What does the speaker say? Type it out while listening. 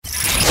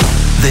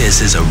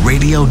This is a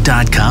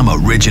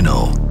Radio.com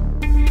original.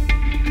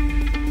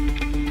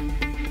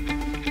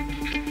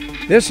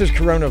 This is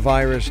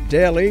Coronavirus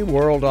Daily,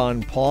 World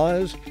on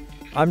Pause.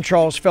 I'm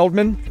Charles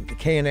Feldman from the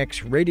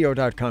KNX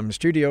Radio.com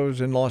studios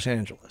in Los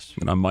Angeles.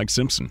 And I'm Mike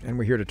Simpson. And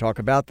we're here to talk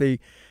about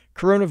the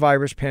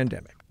coronavirus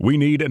pandemic. We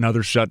need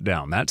another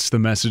shutdown. That's the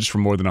message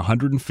from more than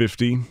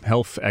 150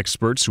 health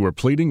experts who are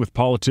pleading with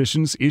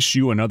politicians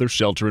issue another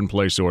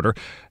shelter-in-place order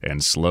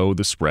and slow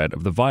the spread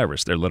of the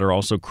virus. Their letter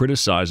also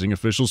criticizing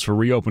officials for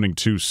reopening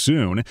too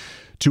soon.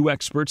 Two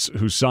experts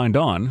who signed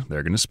on,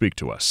 they're going to speak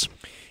to us.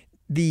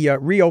 The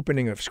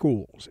reopening of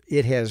schools,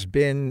 it has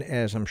been,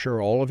 as I'm sure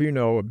all of you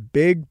know, a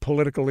big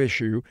political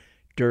issue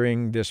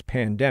during this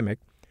pandemic.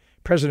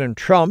 President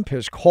Trump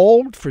has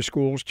called for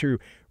schools to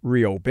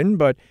reopen,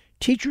 but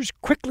teachers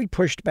quickly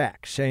pushed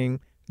back, saying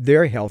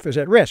their health is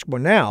at risk.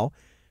 Well, now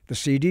the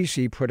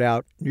CDC put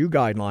out new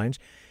guidelines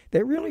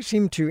that really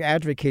seem to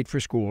advocate for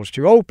schools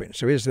to open.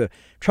 So is the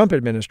Trump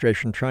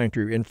administration trying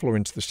to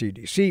influence the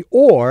CDC,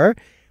 or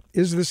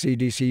is the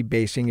CDC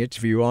basing its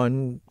view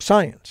on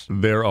science?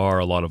 There are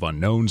a lot of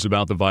unknowns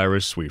about the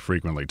virus. We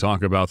frequently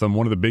talk about them.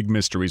 One of the big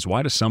mysteries,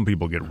 why do some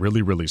people get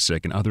really, really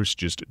sick and others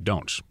just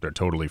don't? They're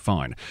totally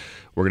fine.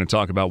 We're going to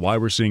talk about why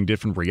we're seeing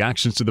different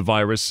reactions to the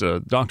virus.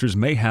 Doctors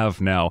may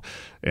have now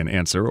an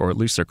answer, or at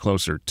least they're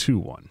closer to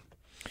one.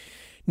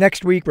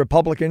 Next week,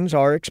 Republicans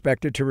are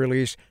expected to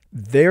release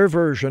their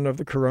version of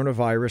the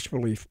coronavirus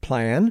relief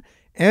plan,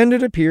 and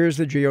it appears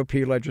the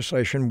GOP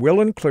legislation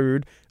will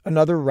include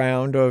another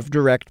round of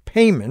direct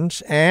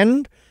payments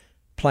and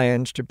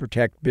plans to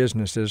protect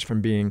businesses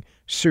from being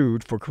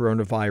sued for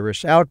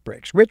coronavirus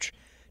outbreaks, which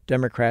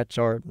Democrats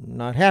are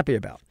not happy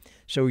about.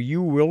 So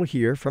you will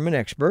hear from an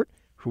expert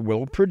who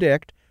will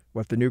predict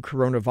what the new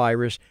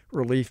coronavirus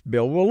relief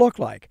bill will look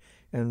like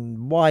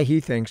and why he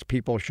thinks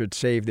people should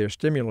save their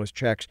stimulus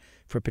checks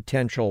for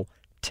potential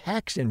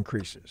tax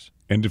increases.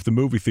 And if the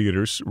movie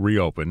theaters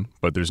reopen,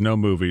 but there's no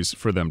movies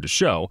for them to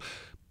show,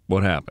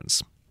 what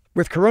happens?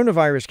 With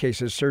coronavirus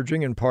cases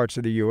surging in parts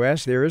of the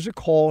U.S., there is a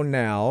call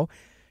now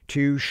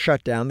to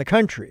shut down the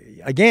country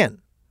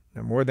again.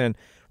 Now, more than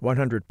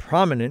 100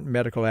 prominent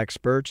medical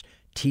experts,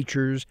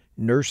 teachers,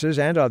 nurses,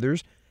 and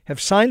others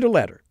have signed a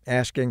letter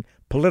asking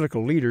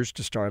political leaders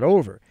to start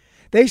over.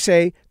 They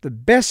say the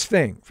best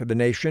thing for the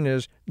nation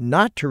is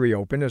not to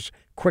reopen as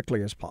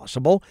quickly as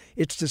possible.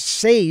 It's to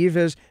save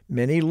as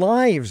many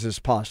lives as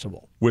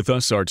possible. With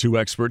us are two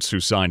experts who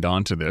signed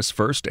on to this.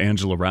 First,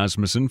 Angela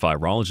Rasmussen,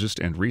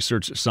 virologist and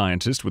research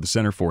scientist with the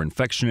Center for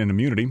Infection and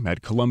Immunity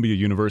at Columbia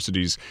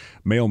University's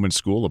Mailman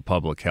School of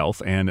Public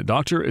Health, and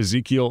Dr.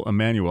 Ezekiel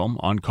Emanuel,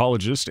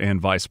 oncologist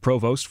and vice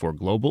provost for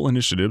global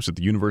initiatives at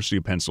the University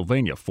of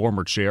Pennsylvania,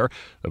 former chair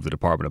of the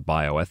Department of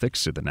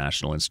Bioethics at the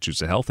National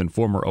Institutes of Health, and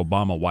former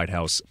Obama White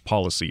House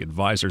policy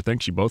advisor.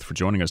 Thanks you both for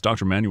joining us.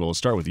 Dr. Emanuel, let's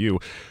start with you.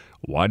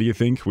 Why do you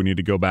think we need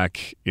to go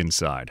back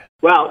inside?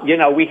 Well,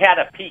 we had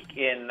a peak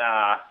in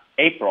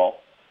April,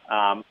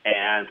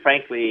 and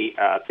frankly,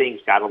 things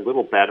got a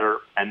little better,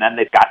 and then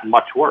they've gotten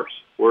much worse.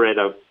 We're at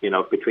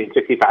between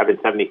 65 and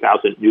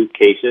 70,000 new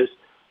cases.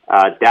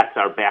 Deaths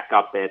are back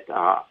up at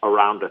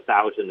around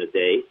 1,000 a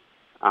day.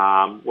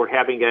 We're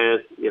having a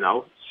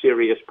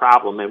serious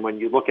problem, and when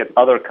you look at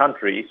other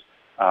countries,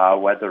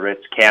 whether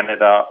it's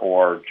Canada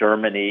or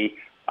Germany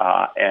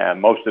and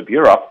most of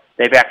Europe,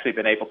 they've actually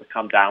been able to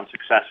come down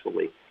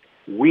successfully.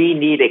 We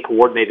need a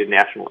coordinated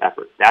national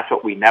effort. That's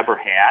what we never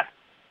had,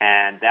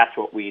 and that's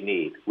what we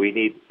need. We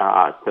need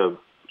to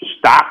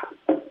stop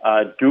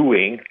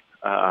doing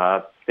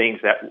things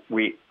that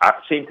we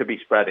seem to be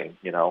spreading,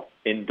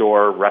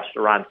 indoor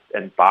restaurants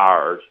and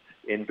bars,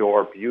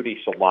 indoor beauty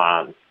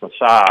salons,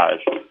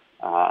 massage,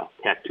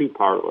 tattoo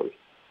parlors.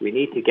 We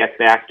need to get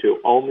back to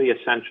only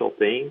essential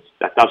things.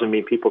 That doesn't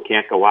mean people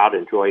can't go out,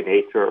 enjoy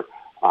nature,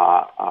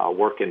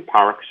 work in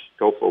parks,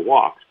 go for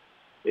walks.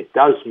 It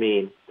does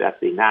mean that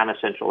the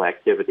non-essential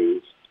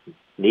activities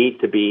need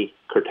to be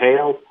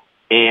curtailed,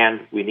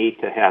 and we need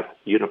to have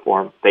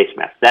uniform face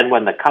masks. Then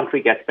when the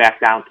country gets back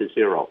down to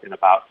zero in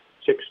about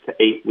 6 to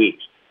 8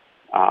 weeks,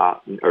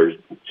 or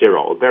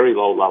zero, a very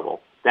low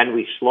level, then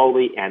we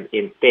slowly and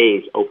in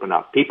phase open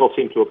up. People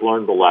seem to have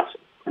learned the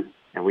lesson,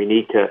 and we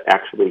need to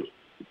actually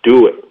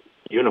do it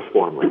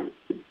uniformly.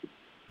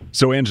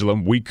 So, Angela,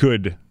 we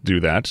could do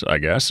that, I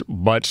guess,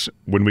 but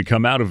when we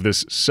come out of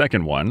this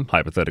second one,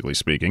 hypothetically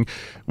speaking,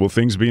 will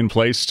things be in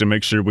place to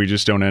make sure we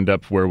just don't end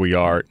up where we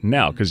are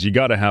now? Because you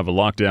got to have a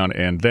lockdown,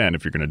 and then,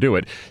 if you're going to do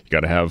it, you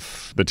got to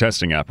have the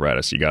testing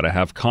apparatus, you got to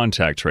have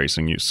contact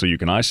tracing so you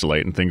can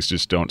isolate and things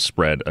just don't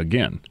spread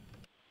again.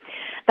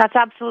 That's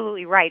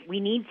absolutely right. We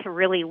need to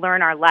really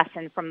learn our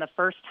lesson from the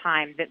first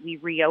time that we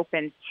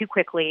reopened too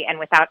quickly and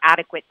without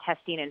adequate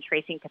testing and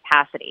tracing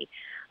capacity.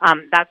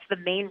 That's the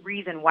main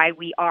reason why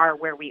we are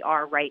where we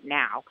are right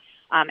now.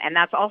 And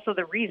that's also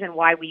the reason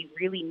why we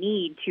really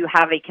need to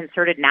have a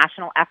concerted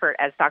national effort,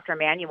 as Dr.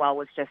 Emanuel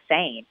was just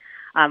saying.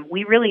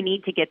 We really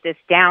need to get this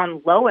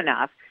down low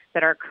enough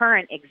that our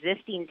current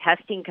existing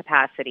testing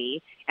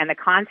capacity and the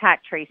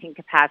contact tracing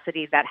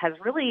capacity that has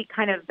really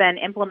kind of been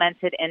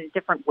implemented in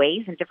different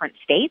ways in different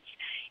states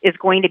is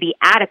going to be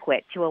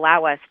adequate to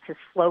allow us to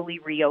slowly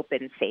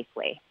reopen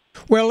safely.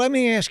 Well, let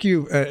me ask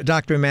you,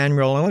 Dr.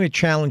 Emanuel, and let me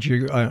challenge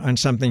you on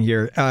something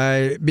here,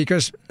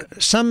 because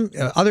some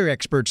other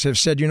experts have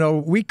said,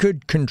 we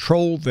could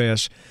control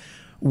this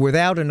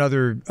without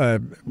another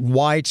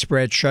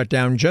widespread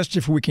shutdown, just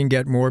if we can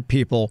get more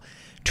people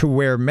to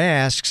wear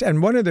masks.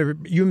 And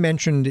you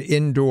mentioned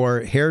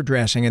indoor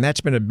hairdressing, and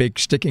that's been a big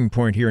sticking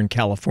point here in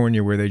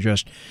California where they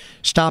just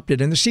stopped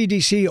it. And the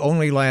CDC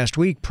only last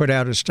week put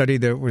out a study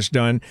that was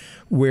done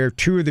where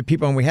two of the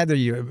people, and we had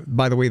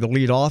by the way, the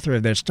lead author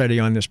of that study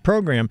on this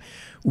program,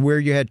 where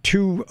you had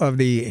two of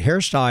the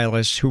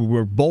hairstylists who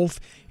were both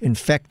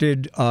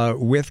infected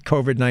with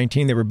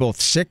COVID-19. They were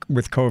both sick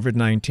with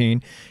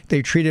COVID-19.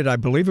 They treated, I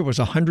believe it was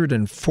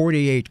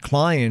 148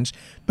 clients,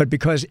 but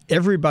because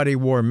everybody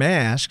wore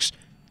masks,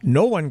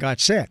 no one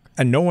got sick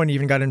and no one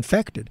even got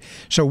infected.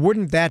 So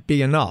wouldn't that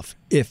be enough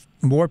if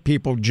more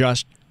people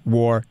just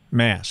wore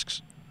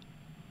masks?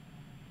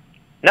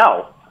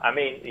 No. I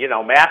mean,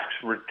 masks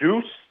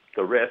reduce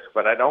the risk,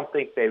 but I don't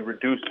think they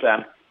reduce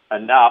them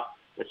enough,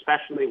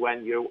 especially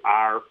when you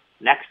are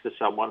next to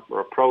someone for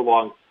a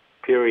prolonged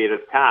period of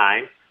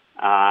time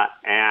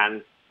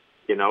and,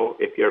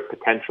 if you're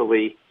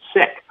potentially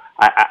sick.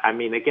 I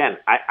mean, again,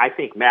 I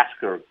think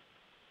masks are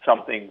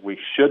something we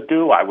should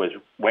do. I was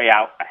way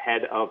out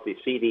ahead of the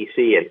CDC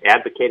in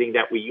advocating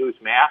that we use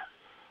masks,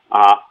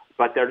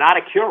 but they're not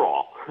a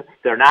cure-all.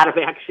 They're not a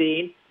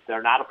vaccine.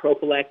 They're not a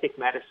prophylactic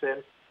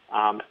medicine,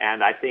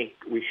 and I think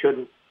we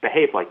shouldn't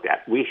behave like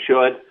that. We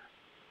should,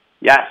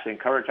 yes,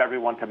 encourage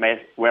everyone to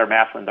wear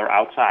masks when they're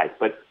outside,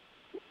 but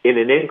in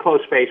an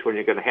enclosed space when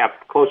you're going to have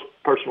close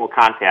personal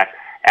contact.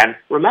 And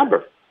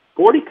remember,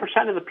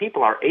 40% of the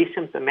people are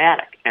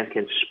asymptomatic and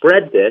can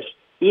spread this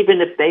even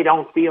if they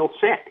don't feel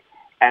sick.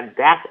 And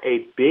that's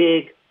a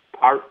big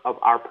part of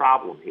our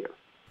problem here.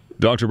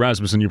 Dr.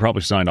 Rasmussen, you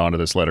probably signed on to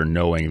this letter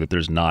knowing that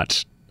there's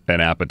not an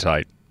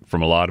appetite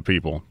from a lot of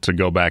people to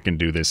go back and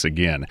do this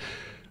again.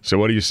 So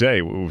what do you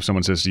say if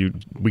someone says to you,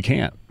 we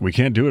can't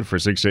do it for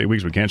 6 to 8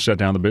 weeks. We can't shut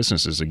down the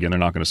businesses again. They're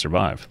not going to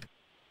survive.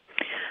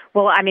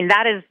 Well, I mean,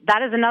 that is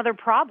another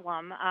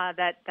problem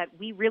that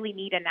we really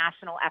need a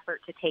national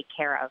effort to take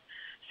care of.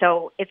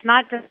 So it's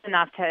not just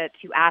enough to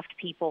ask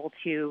people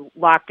to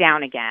lock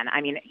down again.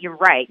 I mean, you're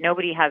right.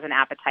 Nobody has an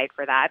appetite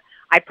for that.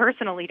 I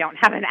personally don't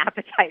have an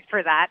appetite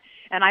for that,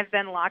 and I've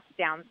been locked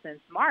down since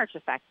March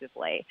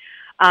effectively.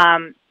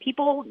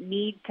 People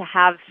need to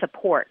have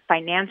support,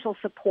 financial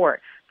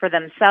support for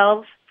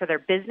themselves, for their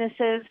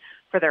businesses,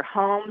 for their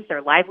homes,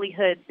 their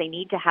livelihoods. They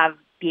need to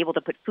be able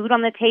to put food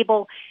on the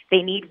table.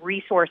 They need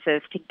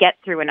resources to get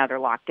through another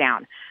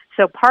lockdown.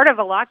 So part of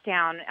a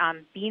lockdown,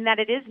 being that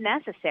it is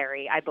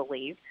necessary, I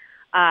believe,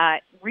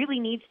 really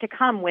needs to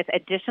come with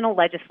additional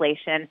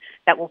legislation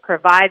that will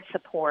provide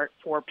support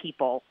for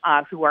people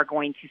who are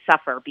going to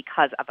suffer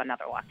because of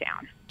another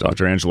lockdown.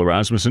 Dr. Angela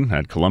Rasmussen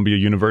at Columbia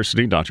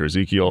University, Dr.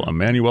 Ezekiel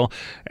Emanuel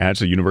at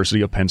the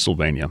University of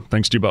Pennsylvania.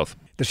 Thanks to you both.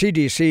 The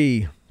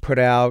CDC put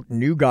out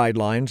new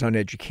guidelines on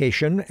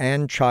education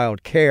and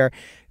child care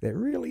that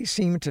really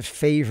seem to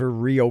favor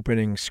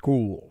reopening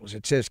schools.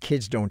 It says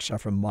kids don't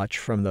suffer much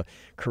from the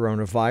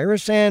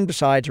coronavirus and,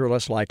 besides, are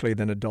less likely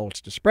than adults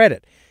to spread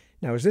it.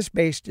 Now, is this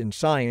based in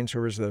science,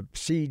 or is the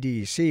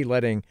CDC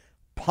letting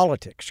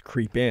politics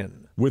creep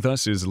in? With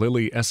us is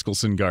Lily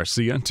Eskelsen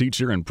Garcia,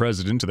 teacher and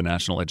president of the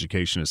National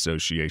Education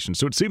Association.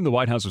 So it seemed the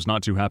White House was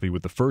not too happy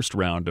with the first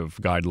round of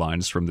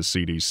guidelines from the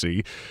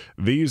CDC.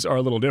 These are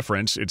a little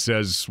different. It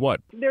says what?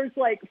 There's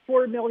like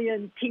 4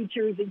 million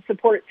teachers and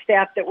support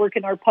staff that work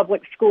in our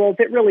public schools.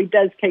 It really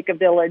does take a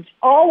village.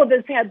 All of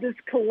us had this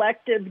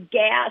collective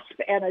gasp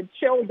and a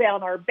chill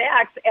down our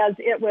backs as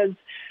it was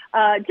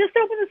just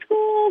open the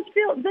schools,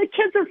 the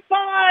kids are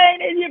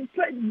fine,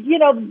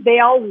 and they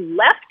all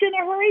left in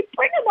a hurry.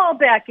 Bring them all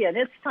back in.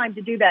 It's time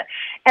to do that.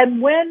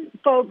 And when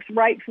folks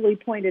rightfully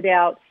pointed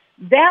out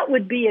that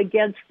would be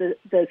against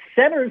the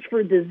Centers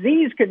for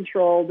Disease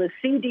Control, the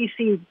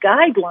CDC's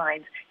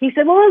guidelines, he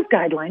said, well, those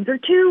guidelines are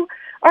too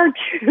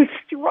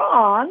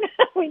strong.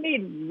 We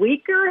need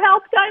weaker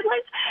health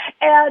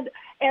guidelines.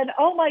 And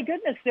oh my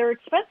goodness, they're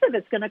expensive.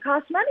 It's going to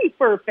cost money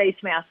for face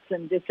masks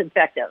and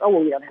disinfectant. Oh,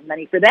 well, we don't have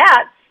money for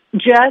that.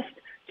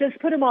 Just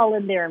put them all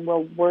in there and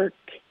we'll work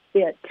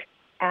it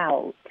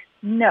out.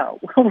 No,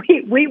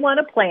 we want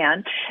a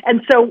plan.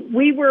 And so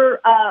we were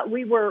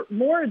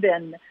more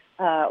than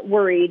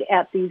worried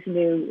at these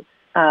new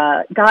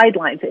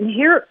guidelines. And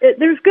here,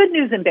 there's good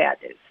news and bad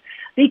news.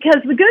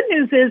 Because the good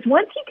news is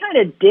once you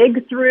kind of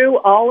dig through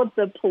all of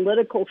the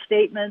political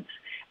statements,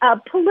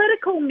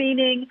 political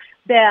meaning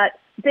that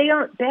they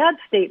aren't bad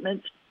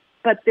statements,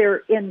 but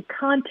they're in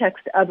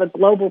context of a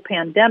global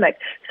pandemic.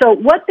 So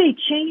what they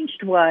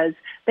changed was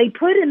they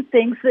put in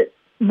things that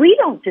we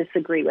don't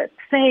disagree with,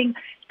 saying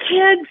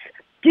kids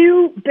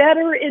do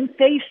better in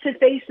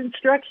face-to-face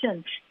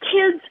instruction.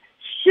 Kids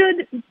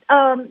should,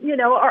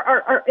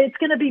 it's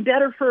going to be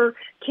better for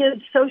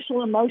kids'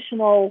 social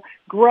emotional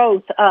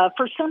growth.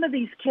 For some of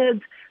these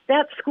kids,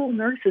 that school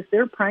nurse is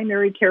their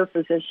primary care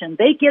physician.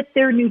 They get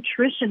their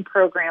nutrition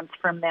programs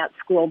from that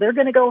school. They're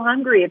going to go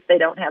hungry if they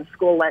don't have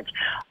school lunch.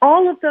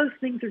 All of those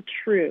things are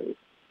true.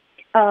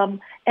 And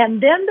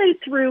then they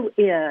threw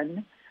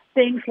in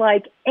things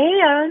like,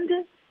 and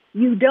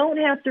you don't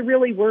have to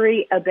really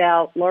worry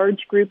about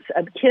large groups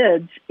of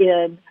kids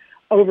in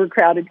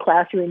overcrowded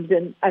classrooms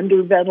and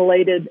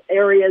underventilated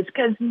areas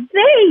because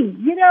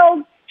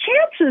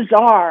chances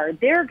are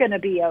they're going to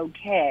be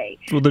okay.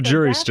 Well, the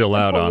jury's still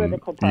out on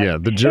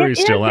the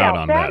jury's still out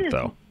on that,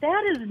 though.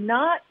 That is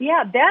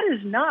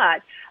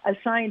not a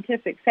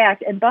scientific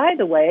fact. And by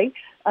the way,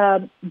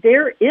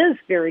 there is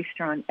very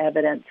strong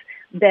evidence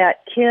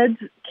that kids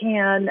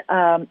can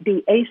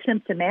be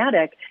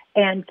asymptomatic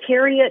and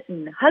carry it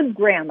and hug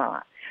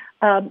grandma.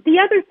 The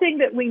other thing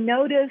that we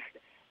noticed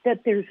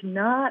that there's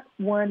not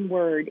one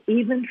word,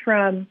 even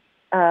from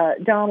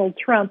Donald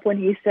Trump when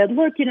he said,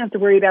 look, you don't have to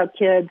worry about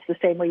kids the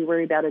same way you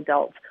worry about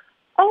adults.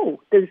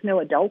 Oh, there's no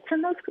adults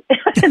in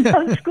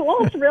those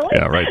schools, really?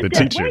 Yeah, right, the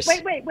teachers.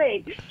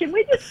 Wait. Can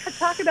we just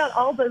talk about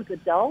all those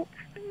adults?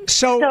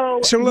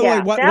 So Lily,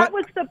 yeah, what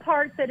was the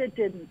part that it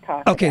didn't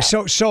talk Okay,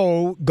 about.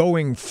 so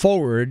going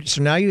forward,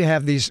 so now you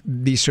have these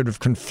sort of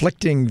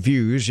conflicting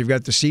views. You've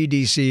got the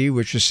CDC,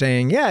 which is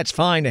saying, yeah, it's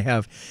fine to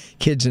have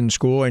kids in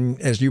school,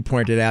 and as you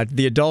pointed out,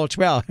 the adults,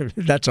 well,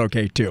 that's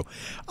okay too.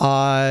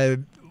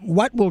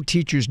 What will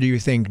teachers, do you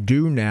think,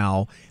 do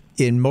now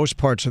in most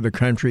parts of the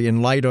country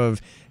in light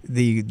of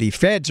the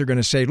feds are going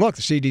to say, look,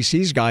 the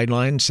CDC's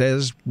guideline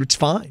says it's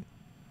fine?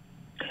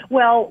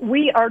 Well,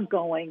 we are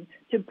going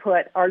to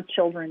put our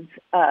children's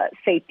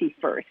safety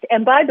first.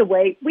 And by the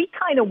way, we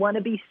kind of want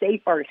to be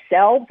safe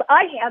ourselves.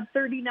 I had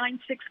 39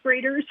 sixth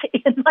graders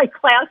in my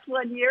class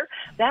one year.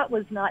 That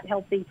was not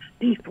healthy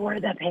before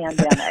the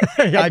pandemic.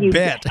 I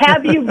bet.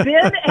 Have you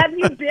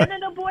been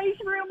in a boys'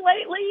 room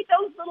lately?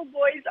 Those little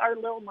boys are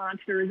little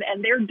monsters,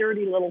 and they're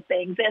dirty little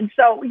things. And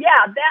so,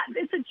 yeah,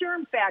 it's a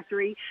germ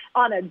factory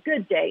on a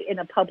good day in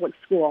a public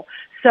school.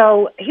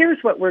 So here's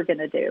what we're going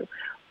to do.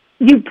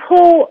 You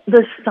pull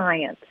the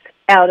science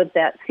out of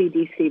that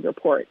CDC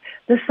report.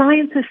 The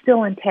science is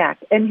still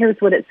intact, and here's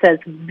what it says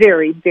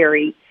very,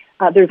 very,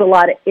 there's a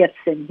lot of ifs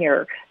in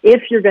here.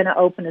 If you're going to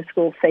open a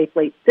school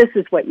safely, this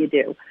is what you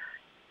do.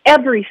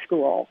 Every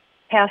school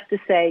has to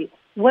say,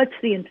 what's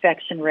the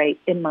infection rate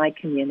in my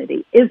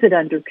community? Is it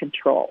under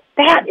control?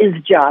 That is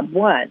job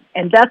one,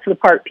 and that's the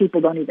part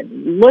people don't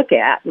even look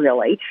at,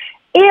 really.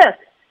 If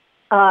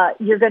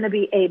you're going to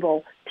be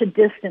able to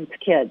distance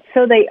kids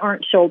so they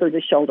aren't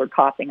shoulder-to-shoulder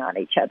coughing on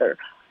each other.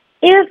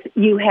 If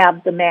you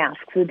have the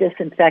masks, the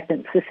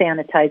disinfectants, the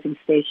sanitizing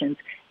stations,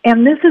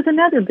 and this is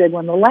another good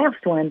one, the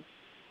last one,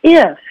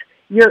 if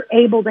you're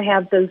able to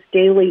have those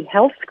daily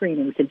health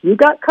screenings, if you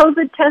got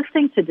COVID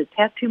testing to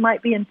detect who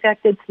might be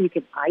infected so you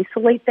can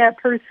isolate that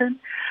person.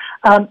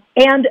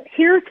 And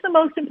here's the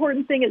most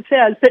important thing it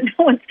says that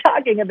no one's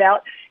talking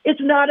about.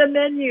 It's not a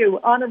menu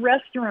on a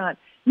restaurant.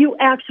 You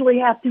actually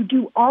have to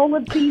do all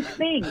of these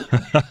things.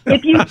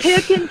 If you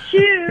pick and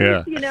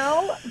choose,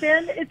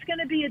 then it's going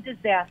to be a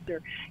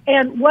disaster.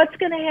 And what's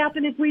going to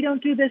happen if we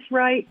don't do this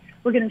right?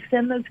 We're going to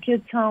send those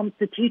kids home.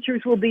 The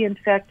teachers will be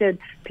infected.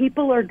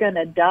 People are going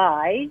to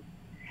die.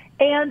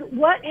 And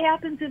what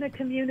happens in a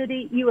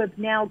community? You have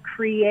now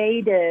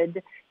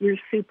created your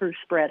super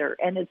spreader,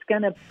 and it's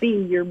going to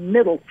be your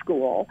middle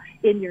school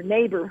in your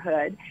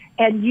neighborhood,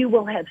 and you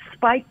will have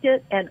spiked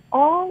it, and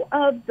all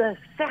of the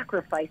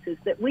sacrifices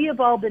that we have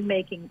all been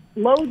making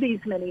these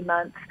many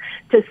months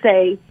to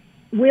say,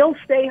 we'll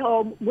stay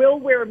home, we'll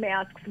wear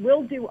masks,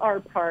 we'll do our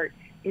part.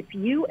 If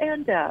you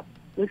end up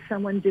with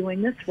someone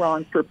doing this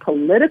wrong for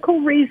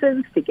political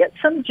reasons, to get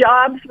some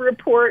jobs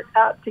report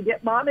up, to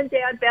get mom and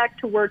dad back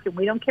to work, and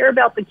we don't care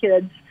about the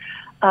kids,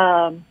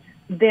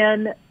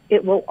 then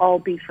it will all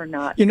be for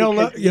naught.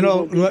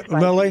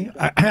 Lily,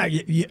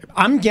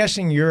 I'm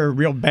guessing you're a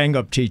real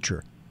bang-up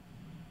teacher.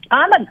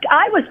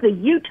 I was the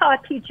Utah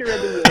Teacher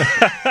of the Year.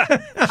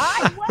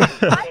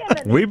 I am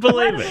an we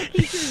believe it.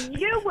 Teacher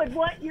you would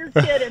want your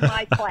kid in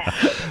my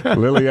class.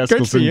 Lily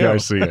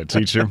Eskelsen-Garcia,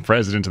 teacher,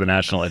 president of the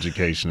National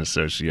Education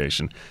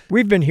Association.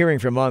 We've been hearing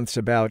for months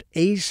about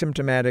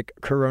asymptomatic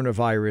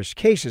coronavirus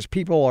cases.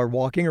 People are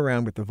walking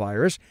around with the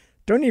virus,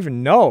 don't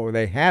even know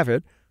they have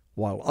it,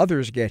 while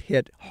others get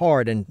hit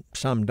hard and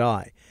some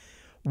die.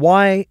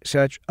 Why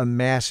such a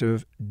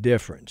massive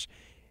difference?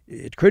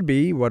 It could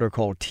be what are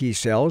called T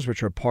cells,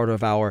 which are part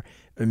of our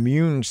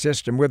immune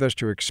system. With us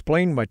to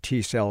explain what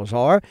T cells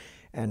are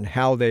and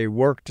how they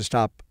work to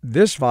stop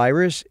this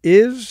virus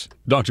is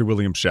Dr.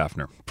 William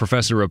Schaffner,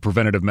 professor of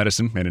preventative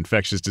medicine and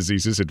infectious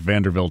diseases at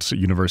Vanderbilt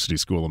University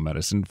School of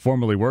Medicine,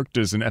 formerly worked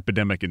as an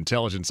epidemic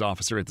intelligence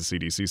officer at the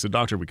CDC. So,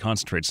 doctor, we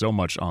concentrate so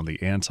much on the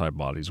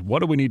antibodies. What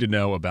do we need to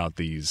know about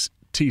these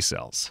T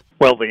cells?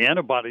 Well, the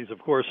antibodies, of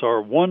course,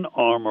 are one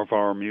arm of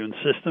our immune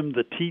system.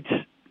 The T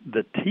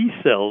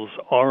cells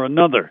are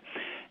another.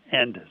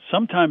 And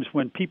sometimes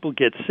when people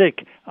get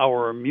sick,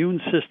 our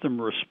immune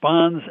system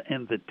responds,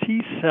 and the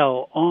T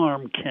cell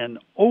arm can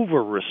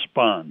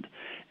over-respond.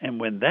 And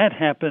when that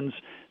happens,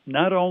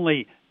 not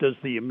only does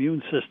the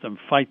immune system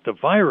fight the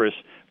virus,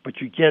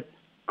 but you get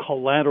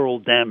collateral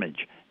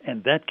damage,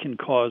 and that can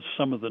cause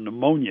some of the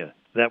pneumonia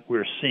that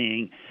we're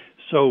seeing.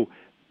 So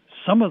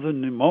some of the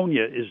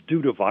pneumonia is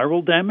due to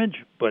viral damage,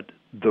 but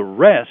the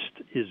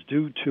rest is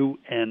due to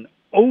an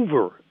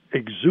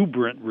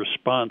over-exuberant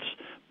response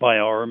by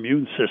our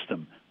immune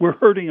system. We're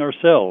hurting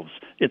ourselves.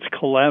 It's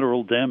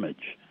collateral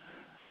damage.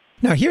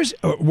 Now, here's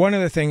one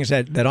of the things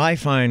that I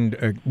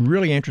find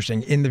really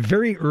interesting. In the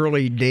very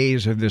early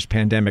days of this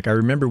pandemic, I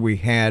remember we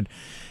had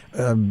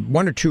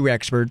one or two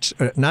experts,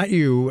 not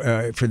you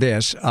for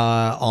this,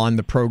 on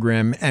the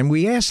program, and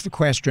we asked the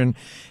question,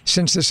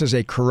 since this is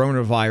a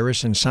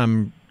coronavirus and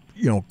some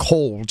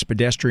colds,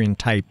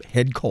 pedestrian-type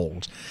head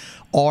colds,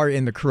 are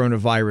in the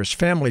coronavirus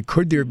family,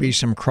 could there be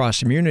some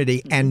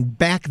cross-immunity? And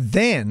back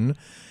then,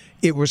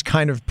 it was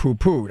kind of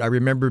poo-pooed. I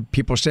remember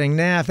people saying,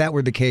 if that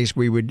were the case,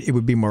 it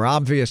would be more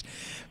obvious.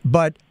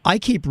 But I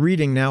keep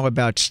reading now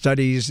about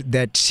studies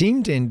that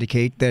seem to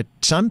indicate that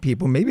some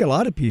people, maybe a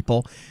lot of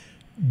people,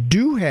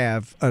 do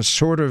have a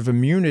sort of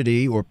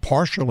immunity or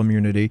partial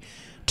immunity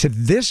to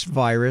this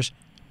virus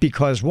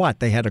because what?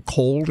 They had a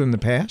cold in the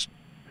past?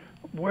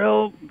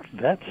 Well,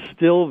 that's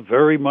still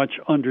very much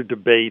under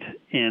debate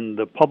in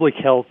the public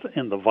health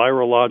and the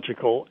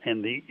virological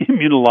and the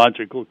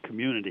immunological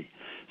community.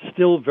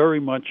 Still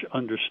very much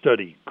under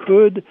study.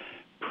 Could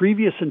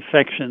previous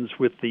infections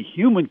with the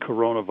human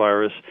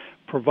coronavirus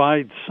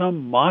provide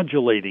some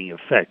modulating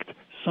effect,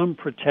 some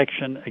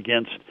protection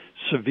against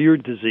severe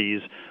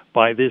disease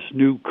by this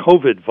new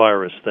COVID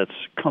virus that's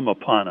come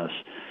upon us?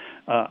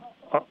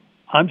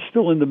 I'm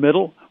still in the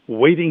middle,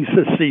 waiting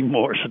to see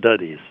more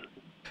studies.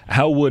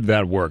 How would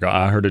that work?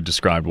 I heard it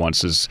described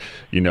once as,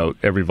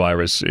 every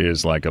virus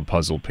is like a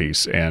puzzle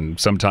piece, and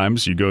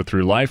sometimes you go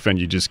through life and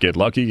you just get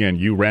lucky and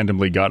you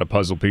randomly got a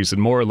puzzle piece that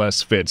more or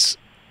less fits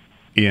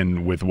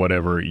in with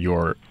whatever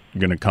you're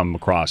going to come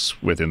across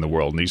within the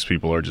world, and these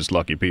people are just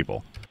lucky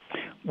people.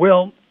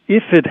 Well,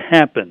 if it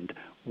happened,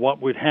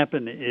 what would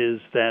happen is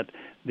that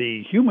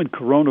the human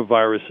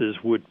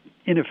coronaviruses would,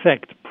 in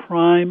effect,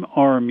 prime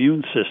our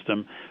immune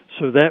system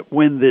so that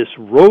when this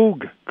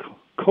rogue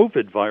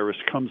COVID virus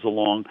comes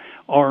along,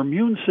 our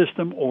immune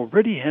system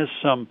already has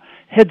some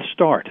head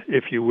start,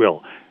 if you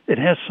will. It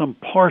has some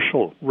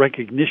partial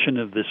recognition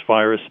of this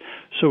virus,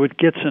 so it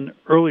gets an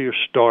earlier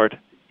start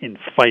in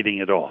fighting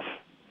it off.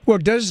 Well,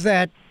 does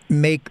that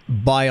make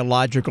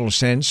biological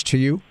sense to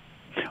you?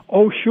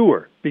 Oh,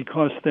 sure,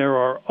 because there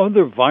are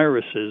other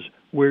viruses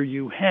where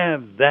you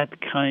have that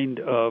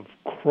kind of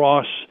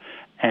cross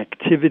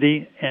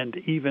activity and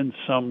even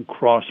some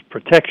cross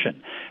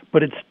protection.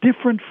 But it's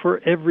different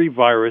for every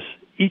virus.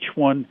 Each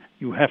one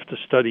you have to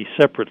study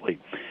separately.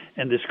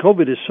 And this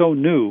COVID is so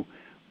new,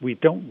 we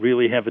don't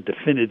really have a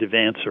definitive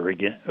answer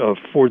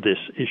for this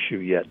issue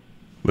yet.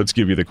 Let's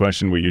give you the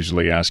question we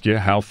usually ask you.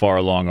 How far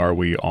along are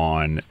we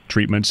on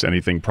treatments?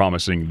 Anything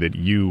promising that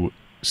you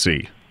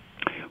see?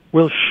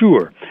 Well,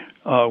 sure.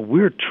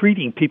 We're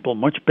treating people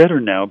much better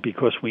now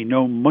because we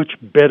know much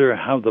better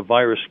how the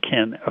virus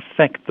can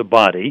affect the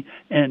body,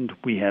 and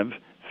we have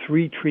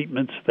 3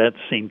 treatments that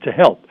seem to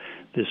help.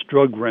 This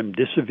drug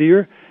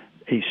remdesivir,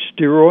 a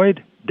steroid,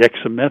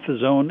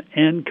 dexamethasone,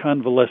 and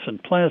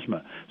convalescent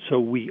plasma. So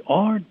we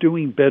are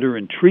doing better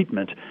in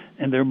treatment,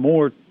 and there are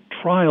more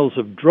trials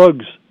of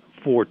drugs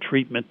for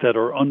treatment that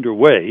are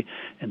underway,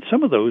 and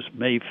some of those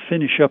may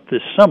finish up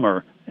this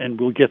summer, and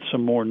we'll get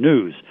some more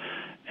news.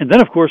 And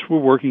then, of course, we're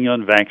working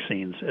on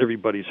vaccines.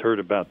 Everybody's heard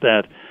about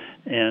that,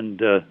 and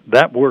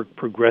that work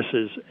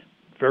progresses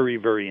very,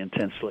 very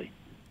intensely.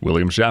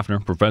 William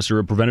Schaffner, Professor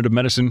of Preventative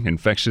Medicine,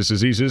 Infectious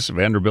Diseases,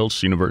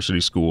 Vanderbilt University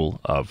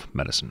School of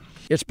Medicine.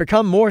 It's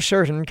become more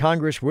certain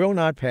Congress will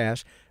not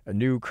pass a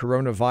new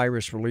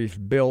coronavirus relief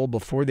bill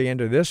before the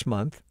end of this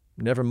month.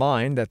 Never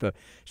mind that the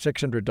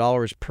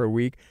 $600 per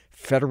week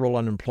federal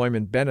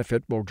unemployment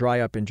benefit will dry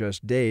up in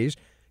just days.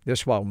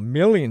 This while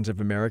millions of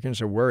Americans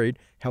are worried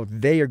how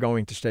they are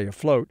going to stay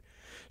afloat.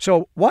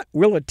 So what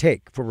will it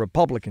take for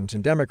Republicans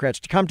and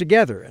Democrats to come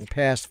together and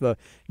pass the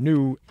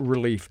new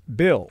relief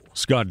bill?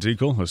 Scott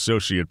Diekel,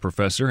 Associate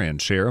Professor and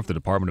Chair of the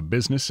Department of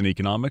Business and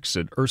Economics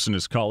at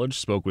Ursinus College,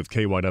 spoke with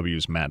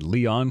KYW's Matt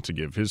Leon to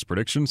give his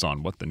predictions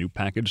on what the new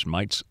package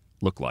might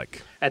look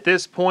like. At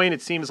this point,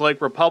 it seems like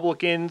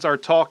Republicans are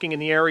talking in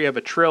the area of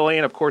 $1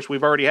 trillion. Of course,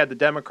 we've already had the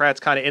Democrats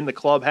kind of in the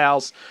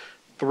clubhouse,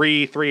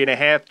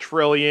 $3.5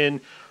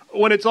 trillion.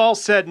 When it's all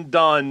said and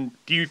done,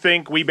 do you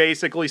think we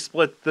basically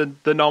split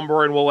the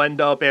number and we'll end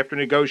up after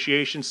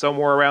negotiations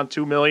somewhere around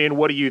 $2 million?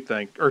 What do you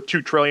think? Or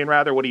 $2 trillion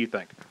rather? What do you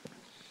think?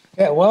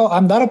 Yeah, well,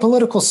 I'm not a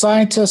political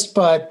scientist,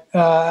 but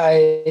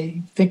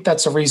I think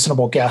that's a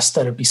reasonable guess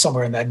that it'd be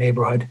somewhere in that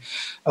neighborhood.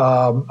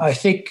 I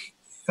think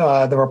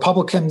the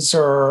Republicans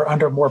are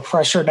under more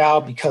pressure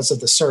now because of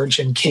the surge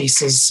in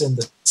cases in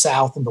the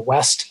South and the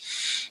West.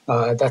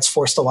 That's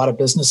forced a lot of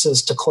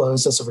businesses to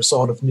close as a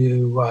result of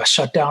new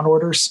shutdown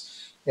orders.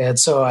 And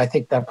so I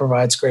think that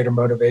provides greater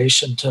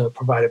motivation to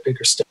provide a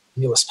bigger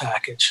stimulus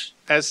package.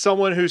 As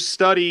someone who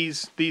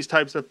studies these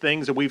types of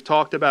things, and we've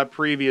talked about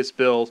previous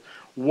bills,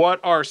 what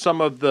are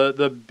some of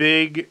the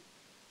big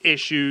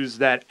issues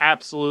that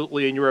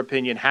absolutely, in your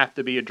opinion, have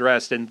to be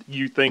addressed and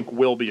you think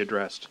will be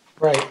addressed?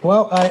 Right.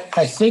 Well,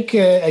 I think,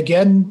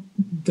 again,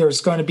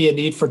 there's going to be a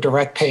need for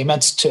direct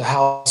payments to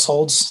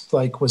households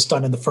like was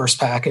done in the first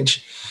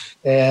package.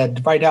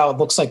 And right now, it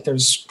looks like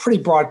there's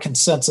pretty broad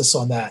consensus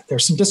on that.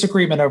 There's some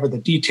disagreement over the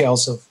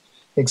details of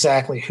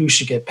exactly who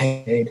should get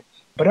paid.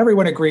 But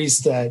everyone agrees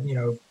that,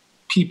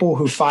 people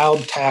who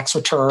filed tax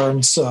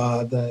returns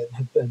that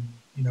have been,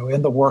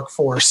 in the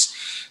workforce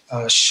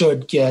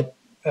should get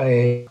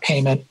a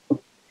payment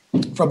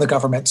from the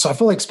government. So I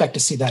fully expect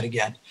to see that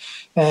again.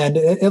 And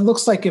it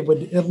looks like it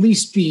would at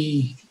least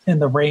be in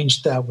the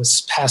range that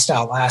was passed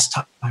out last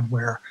time,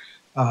 where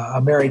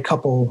a married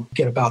couple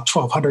get about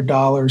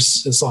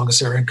 $1,200 as long as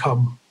their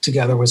income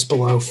together was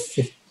below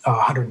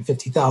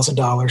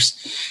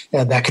 $150,000.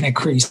 And that can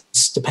increase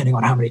depending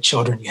on how many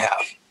children you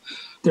have.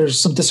 There's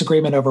some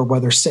disagreement over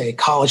whether, say,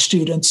 college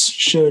students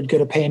should get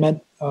a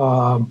payment.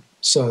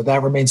 So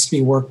that remains to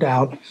be worked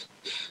out.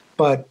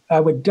 But I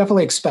would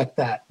definitely expect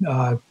that.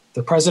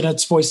 The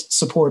president's voiced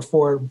support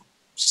for it.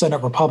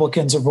 Senate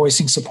Republicans are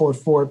voicing support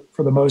for it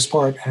for the most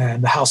part.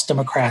 And the House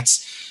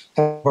Democrats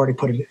have already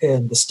put it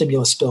in the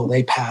stimulus bill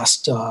they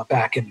passed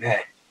back in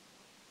May.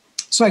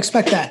 So I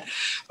expect that.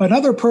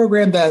 Another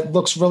program that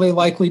looks really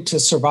likely to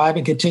survive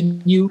and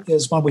continue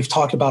is one we've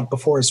talked about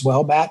before as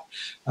well, Matt.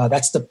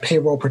 That's the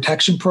Payroll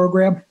Protection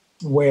Program,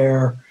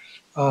 where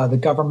the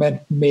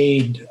government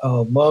made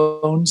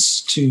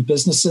loans to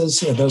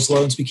businesses, and those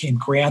loans became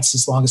grants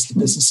as long as the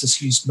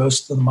businesses used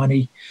most of the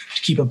money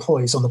to keep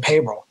employees on the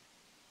payroll.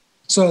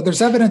 So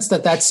there's evidence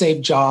that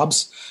saved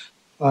jobs.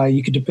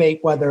 You could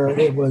debate whether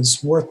it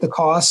was worth the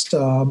cost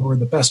or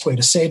the best way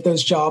to save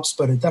those jobs,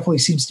 but it definitely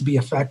seems to be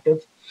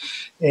effective.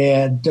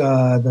 And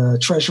the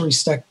Treasury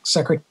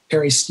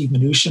Secretary, Steve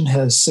Mnuchin,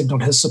 has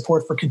signaled his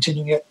support for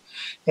continuing it.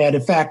 And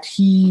in fact,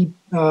 he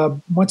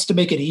wants to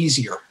make it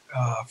easier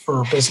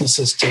for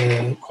businesses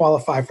to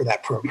qualify for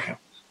that program.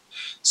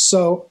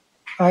 So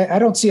I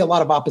don't see a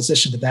lot of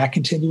opposition to that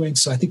continuing.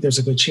 So I think there's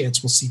a good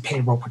chance we'll see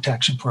Payroll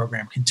Protection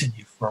Program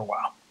continue for a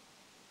while.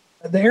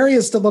 The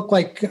areas that look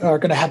like are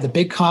going to have the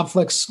big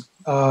conflicts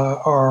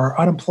are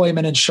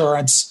unemployment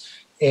insurance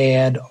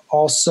and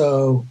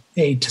also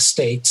aid to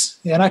states.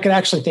 And I could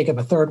actually think of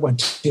a third one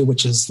too,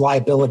 which is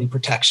liability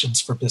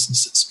protections for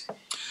businesses.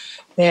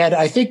 And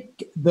I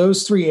think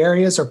those three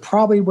areas are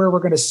probably where we're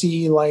going to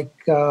see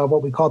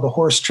what we call the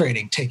horse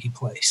trading taking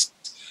place.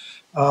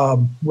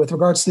 With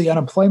regards to the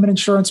unemployment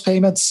insurance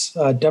payments,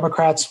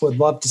 Democrats would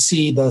love to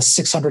see the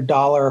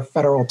 $600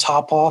 federal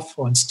top-off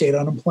on state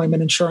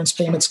unemployment insurance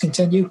payments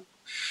continue.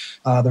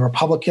 The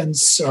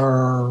Republicans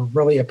are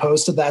really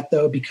opposed to that,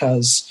 though,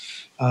 because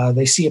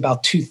they see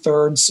about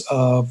 2/3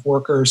 of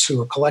workers who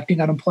are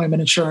collecting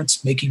unemployment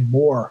insurance making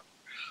more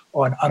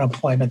on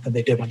unemployment than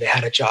they did when they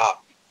had a job.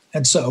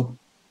 And so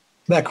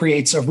that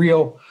creates a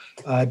real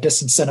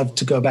disincentive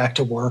to go back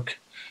to work.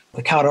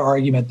 The counter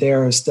argument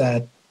there is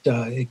that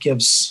it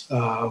gives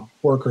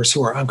workers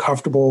who are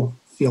uncomfortable,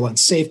 feel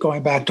unsafe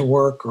going back to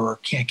work, or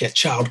can't get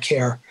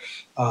childcare,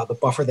 the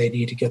buffer they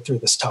need to get through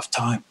this tough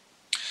time.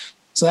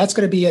 So that's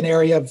going to be an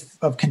area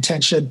of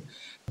contention.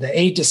 The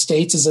aid to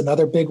states is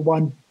another big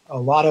one. A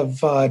lot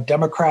of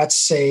Democrats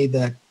say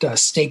that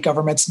state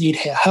governments need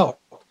help.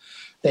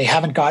 They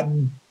haven't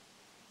gotten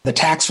the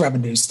tax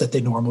revenues that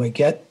they normally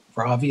get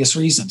for obvious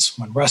reasons.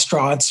 When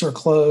restaurants are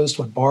closed,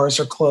 when bars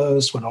are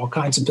closed, when all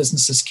kinds of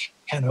businesses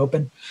can't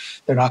open,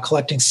 they're not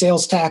collecting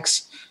sales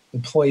tax.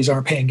 Employees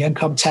aren't paying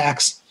income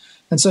tax.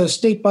 And so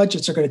state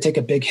budgets are going to take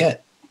a big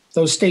hit.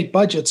 Those state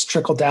budgets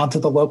trickle down to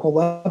the local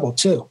level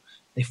too.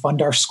 They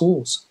fund our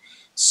schools.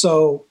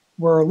 So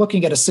we're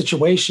looking at a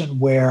situation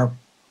where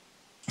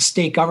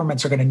state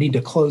governments are going to need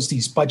to close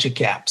these budget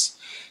gaps.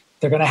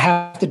 They're going to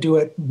have to do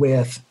it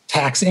with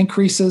tax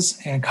increases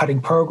and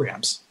cutting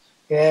programs.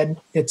 And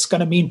it's going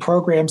to mean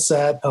programs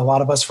that a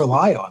lot of us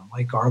rely on,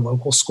 like our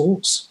local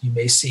schools. You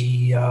may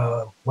see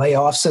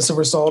layoffs as a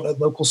result at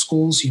local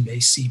schools. You may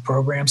see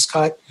programs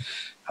cut.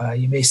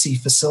 You may see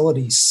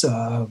facilities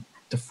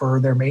defer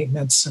their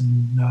maintenance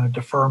and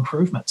defer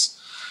improvements.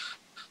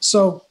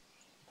 So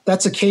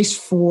that's a case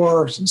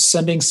for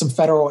sending some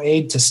federal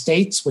aid to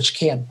states, which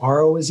can't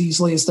borrow as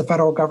easily as the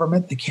federal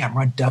government. They can't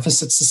run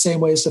deficits the same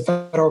way as the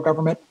federal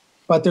government.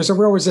 But there's a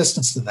real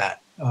resistance to that.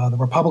 The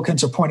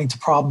Republicans are pointing to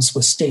problems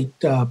with state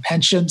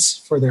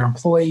pensions for their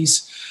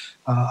employees.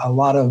 A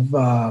lot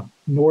of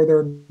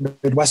northern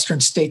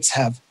Midwestern states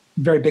have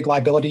very big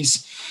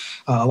liabilities.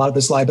 A lot of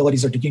those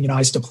liabilities are to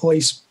unionized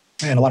employees.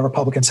 And a lot of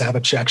Republicans have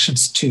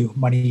objections to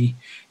money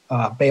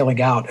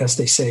bailing out, as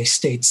they say,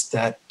 states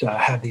that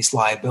have these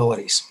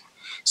liabilities.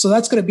 So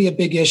that's going to be a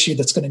big issue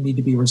that's going to need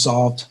to be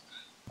resolved.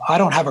 I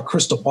don't have a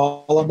crystal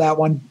ball on that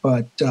one,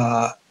 but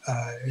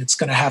it's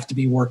going to have to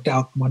be worked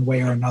out one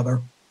way or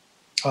another.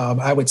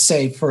 I would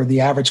say for the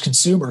average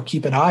consumer,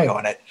 keep an eye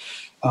on it.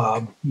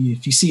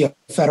 If you see a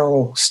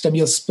federal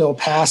stimulus bill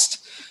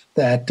passed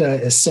that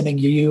is sending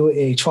you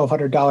a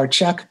 $1,200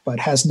 check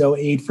but has no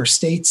aid for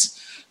states,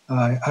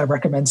 I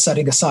recommend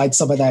setting aside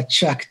some of that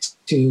check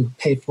to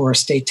pay for a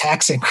state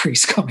tax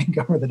increase coming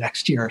over the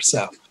next year or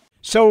so.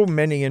 So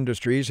many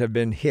industries have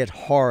been hit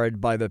hard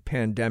by the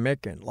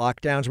pandemic and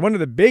lockdowns, one of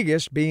the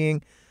biggest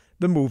being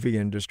the movie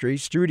industry.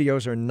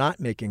 Studios are not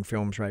making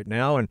films right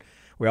now, and,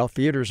 well,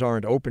 theaters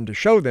aren't open to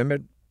show them,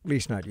 at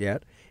least not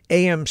yet.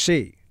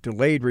 AMC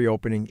delayed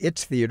reopening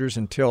its theaters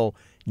until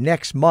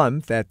next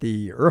month at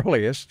the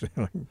earliest.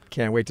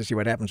 Can't wait to see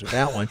what happens with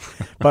that one.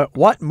 But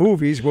what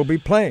movies will be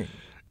playing?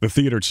 The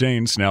theater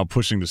chain's now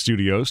pushing the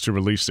studios to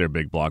release their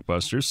big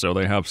blockbusters so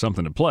they have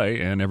something to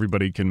play and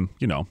everybody can,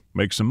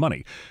 make some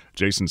money.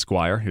 Jason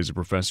Squire is a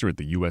professor at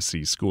the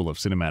USC School of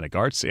Cinematic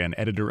Arts and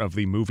editor of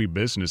the Movie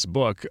Business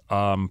book.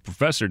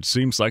 Professor, it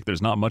seems like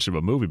there's not much of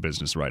a movie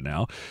business right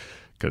now,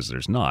 because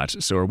there's not.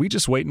 So are we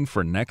just waiting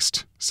for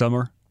next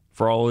summer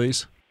for all of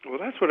these? Well,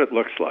 that's what it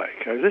looks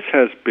like. This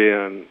has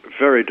been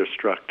very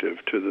destructive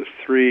to the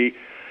three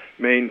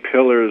main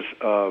pillars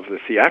of the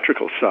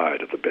theatrical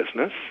side of the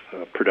business: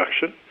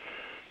 production,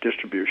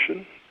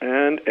 distribution,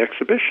 and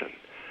exhibition.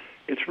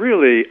 It's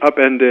really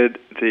upended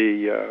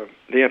the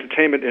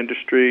entertainment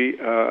industry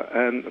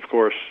and, of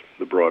course,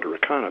 the broader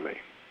economy.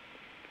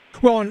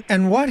 Well,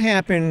 and what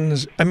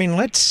happens,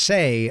 let's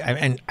say,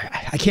 and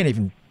I can't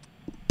even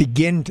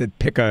begin to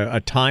pick a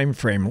time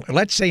frame.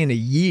 Let's say in a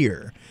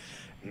year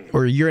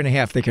or a year and a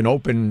half they can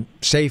open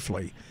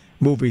safely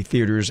movie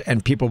theaters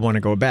and people want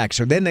to go back.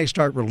 So then they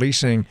start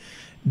releasing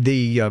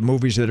the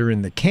movies that are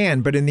in the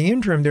can. But in the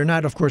interim, they're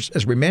not, of course,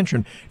 as we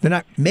mentioned, they're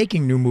not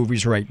making new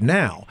movies right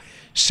now.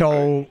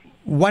 So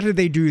what do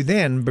they do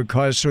then?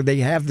 So they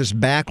have this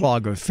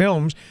backlog of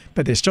films,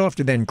 but they still have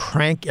to then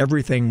crank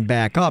everything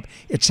back up.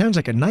 It sounds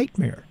like a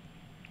nightmare.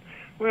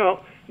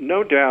 Well,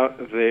 no doubt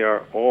they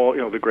are all,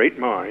 the great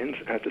minds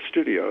at the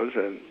studios,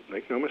 and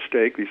make no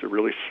mistake, these are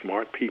really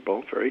smart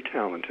people, very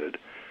talented,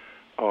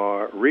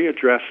 are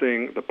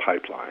readdressing the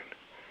pipeline.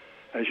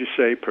 As you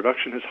say,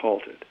 production has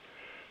halted.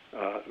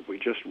 We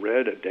just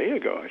read a day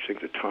ago, I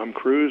think, that Tom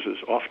Cruise is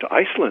off to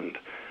Iceland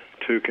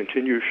to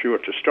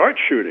start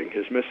shooting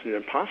his Mission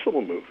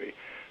Impossible movie.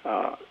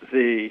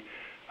 The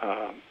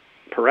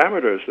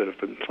parameters that have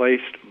been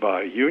placed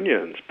by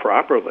unions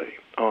properly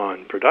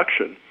on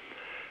production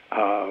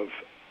have,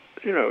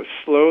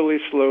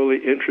 slowly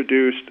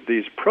introduced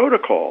these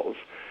protocols,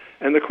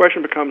 and the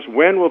question becomes,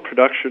 when will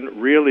production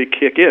really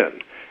kick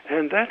in?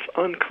 And that's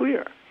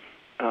unclear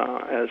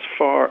as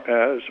far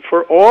as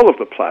for all of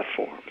the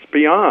platforms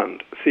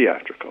beyond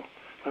theatrical,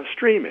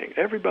 streaming,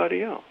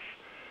 everybody else.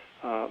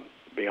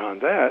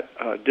 Beyond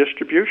that,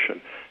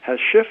 distribution has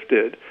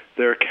shifted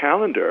their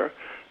calendar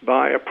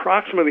by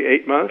approximately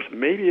 8 months,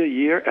 maybe a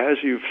year, as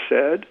you've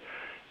said,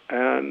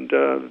 and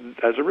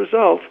as a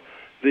result,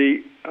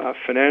 the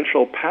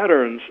financial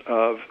patterns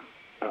of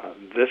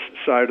this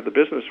side of the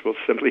business will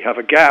simply have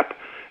a gap,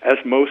 as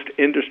most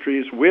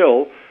industries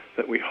will,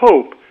 that we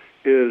hope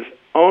is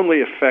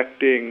only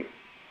affecting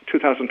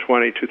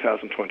 2020,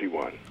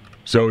 2021.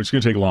 So it's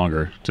going to take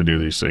longer to do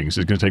these things.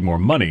 It's going to take more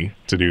money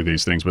to do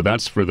these things, but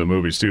that's for the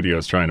movie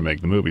studios trying to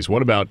make the movies.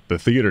 What about the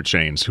theater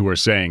chains who are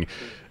saying,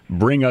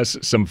 bring us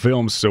some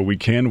films so we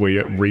can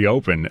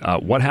reopen?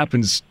 What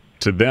happens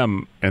to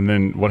them, and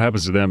then what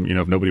happens to them,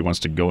 if nobody wants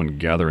to go and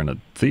gather in a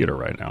theater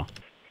right now?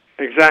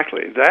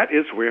 Exactly. That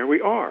is where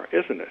we are,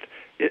 isn't it?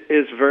 It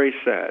is very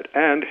sad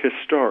and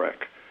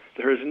historic.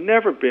 There has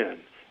never been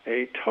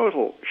a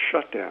total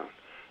shutdown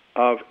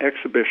of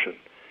exhibition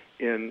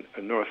in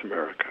North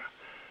America.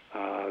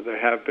 There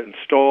have been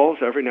stalls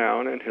every now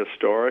and then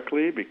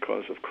historically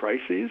because of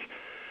crises,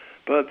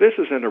 but this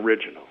is an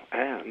original,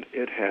 and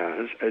it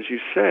has, as you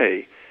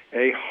say,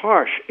 a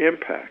harsh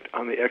impact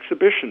on the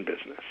exhibition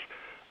business.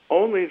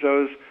 Only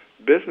those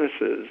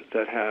businesses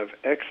that have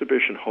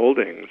exhibition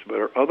holdings but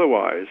are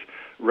otherwise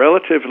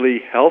relatively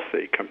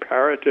healthy,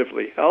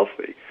 comparatively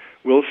healthy,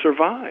 will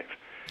survive.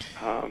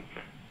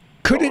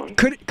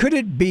 Could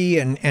it be,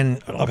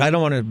 and look, I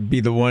don't want to be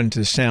the one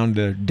to sound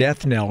a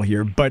death knell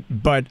here, but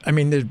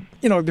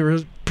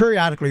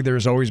periodically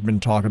there's always been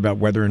talk about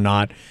whether or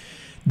not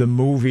the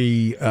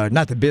movie,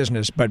 not the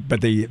business, but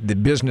the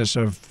business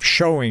of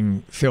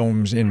showing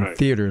films in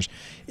theaters,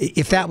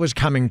 if that was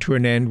coming to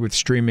an end with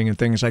streaming and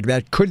things like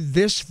that. Could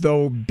this,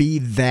 though, be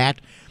that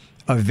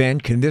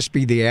event? Can this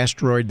be the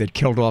asteroid that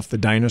killed off the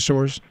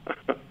dinosaurs?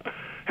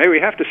 Hey, we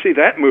have to see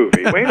that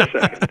movie. Wait a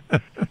second.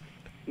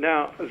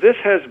 Now, this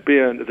has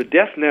been, the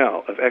death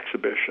knell of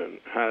exhibition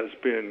has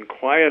been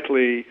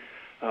quietly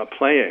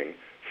playing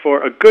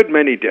for a good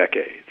many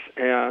decades,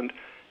 and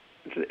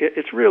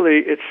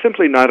it's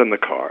simply not in the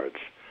cards.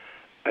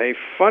 A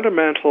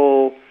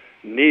fundamental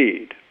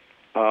need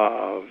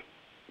of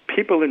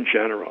people in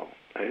general,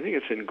 I think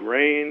it's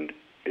ingrained,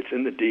 it's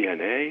in the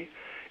DNA,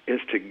 is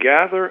to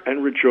gather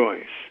and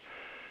rejoice.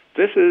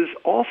 This is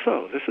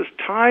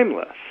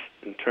timeless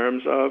in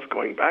terms of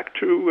going back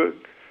to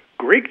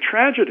Greek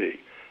tragedy.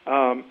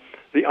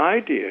 The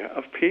idea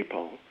of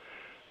people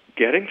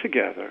getting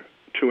together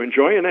to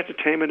enjoy an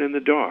entertainment in the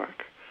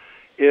dark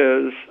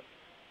is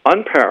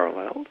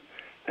unparalleled,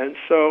 and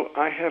so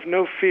I have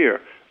no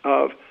fear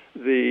of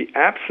the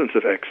absence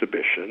of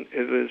exhibition.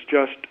 It is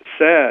just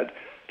sad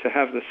to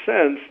have the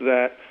sense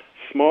that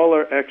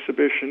smaller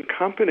exhibition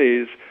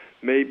companies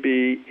may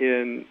be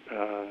in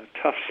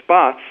tough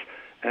spots,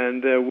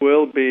 and there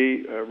will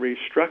be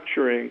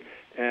restructuring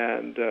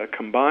and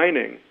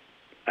combining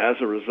as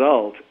a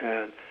result,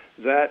 and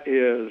that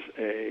is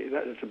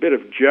a bit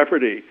of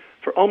jeopardy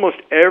for almost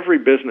every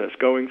business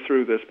going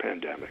through this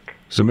pandemic.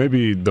 So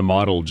maybe the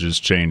model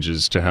just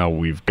changes to how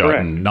we've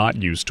gotten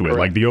not used to it. Correct.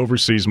 Like the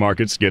overseas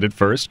markets get it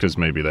first because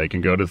maybe they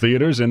can go to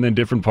theaters, and then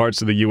different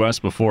parts of the U.S.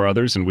 before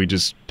others, and we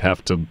just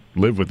have to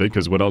live with it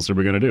because what else are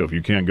we going to do? If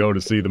you can't go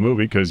to see the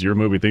movie because your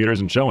movie theater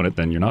isn't showing it,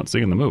 then you're not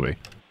seeing the movie.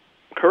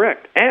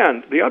 Correct.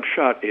 And the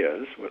upshot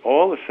is, when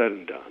all is said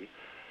and done,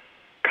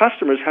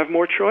 customers have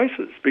more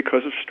choices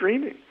because of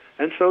streaming.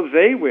 And so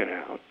they win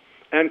out,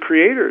 and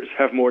creators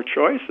have more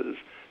choices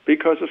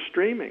because of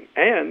streaming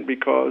and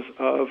because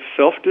of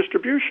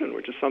self-distribution,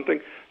 which is something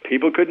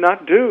people could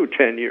not do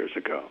 10 years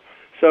ago.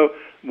 So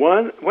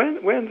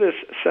when this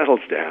settles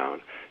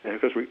down, and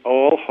because we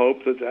all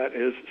hope that that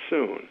is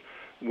soon,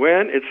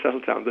 when it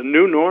settles down, the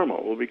new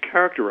normal will be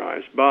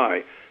characterized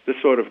by this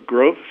sort of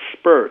growth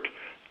spurt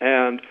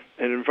and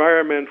an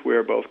environment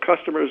where both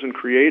customers and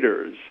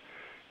creators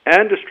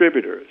and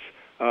distributors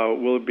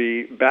will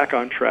be back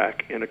on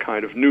track in a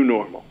kind of new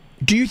normal.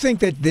 Do you think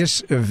that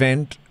this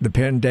event, the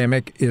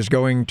pandemic, is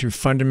going to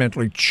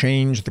fundamentally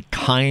change the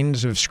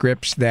kinds of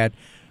scripts that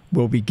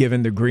will be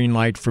given the green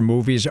light for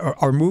movies?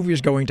 Are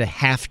movies going to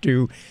have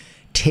to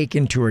take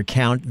into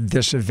account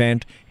this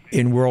event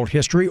in world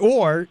history,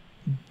 or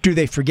do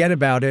they forget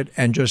about it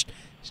and just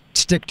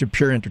stick to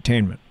pure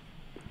entertainment?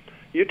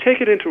 You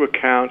take it into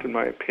account, in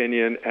my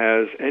opinion,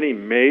 as any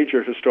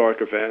major historic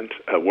event,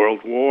 a world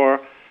war,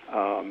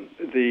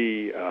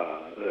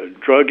 the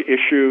drug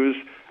issues,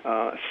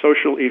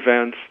 social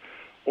events,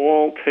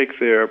 all take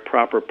their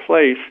proper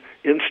place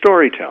in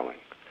storytelling.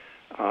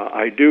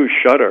 I do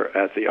shudder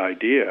at the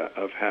idea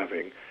of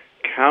having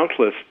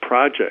countless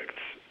projects,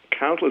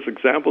 countless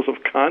examples of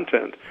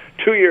content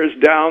 2 years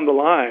down the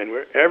line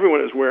where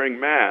everyone is wearing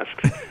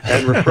masks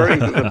and referring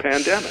to the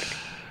pandemic.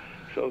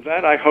 So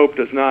that, I hope,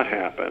 does not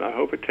happen. I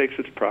hope it takes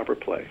its proper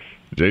place.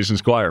 Jason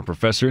Squire,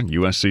 professor at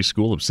USC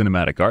School of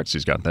Cinematic Arts.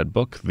 He's got that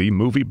book, The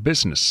Movie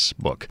Business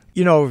Book.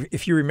 You know,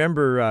 if you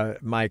remember,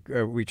 Mike,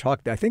 we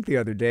talked, I think, the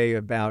other day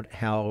about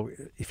how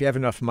if you have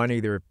enough money,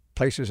 there are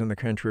places in the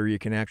country where you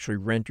can actually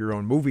rent your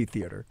own movie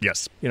theater.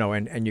 Yes. You know,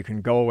 and you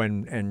can go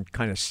and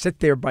kind of sit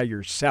there by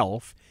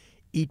yourself,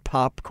 eat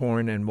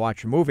popcorn, and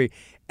watch a movie.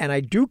 And I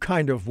do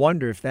kind of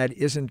wonder if that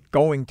isn't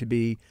going to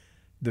be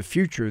the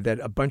future, that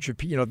a bunch of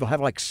people, they'll have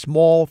like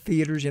small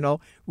theaters,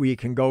 where you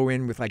can go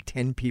in with like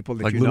 10 people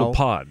that like you know. Like little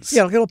pods.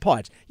 Yeah, little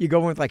pods. You go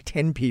in with like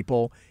 10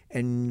 people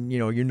and,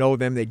 you know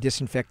them. They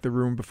disinfect the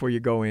room before you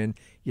go in.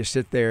 You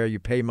sit there, you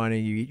pay money,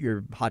 you eat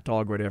your hot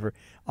dog, whatever,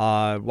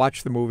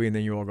 watch the movie, and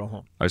then you all go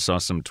home. I saw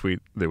some tweet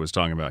that was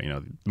talking about,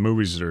 the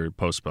movies are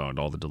postponed,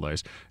 all the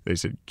delays. They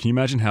said, can you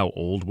imagine how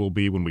old we'll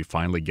be when we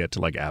finally get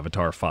to like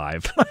Avatar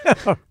 5?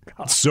 Oh,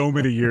 God. So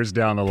many years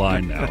down the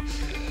line now.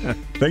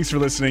 Thanks for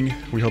listening.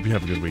 We hope you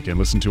have a good weekend.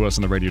 Listen to us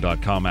on the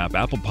radio.com app,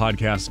 Apple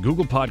Podcasts,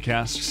 Google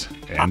Podcasts,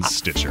 and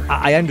Stitcher.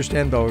 I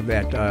understand, though,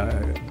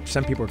 that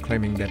some people are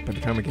claiming that by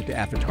the time we get to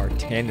Avatar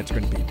 10, it's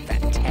going to be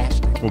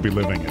fantastic. We'll be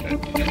living in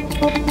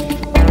it.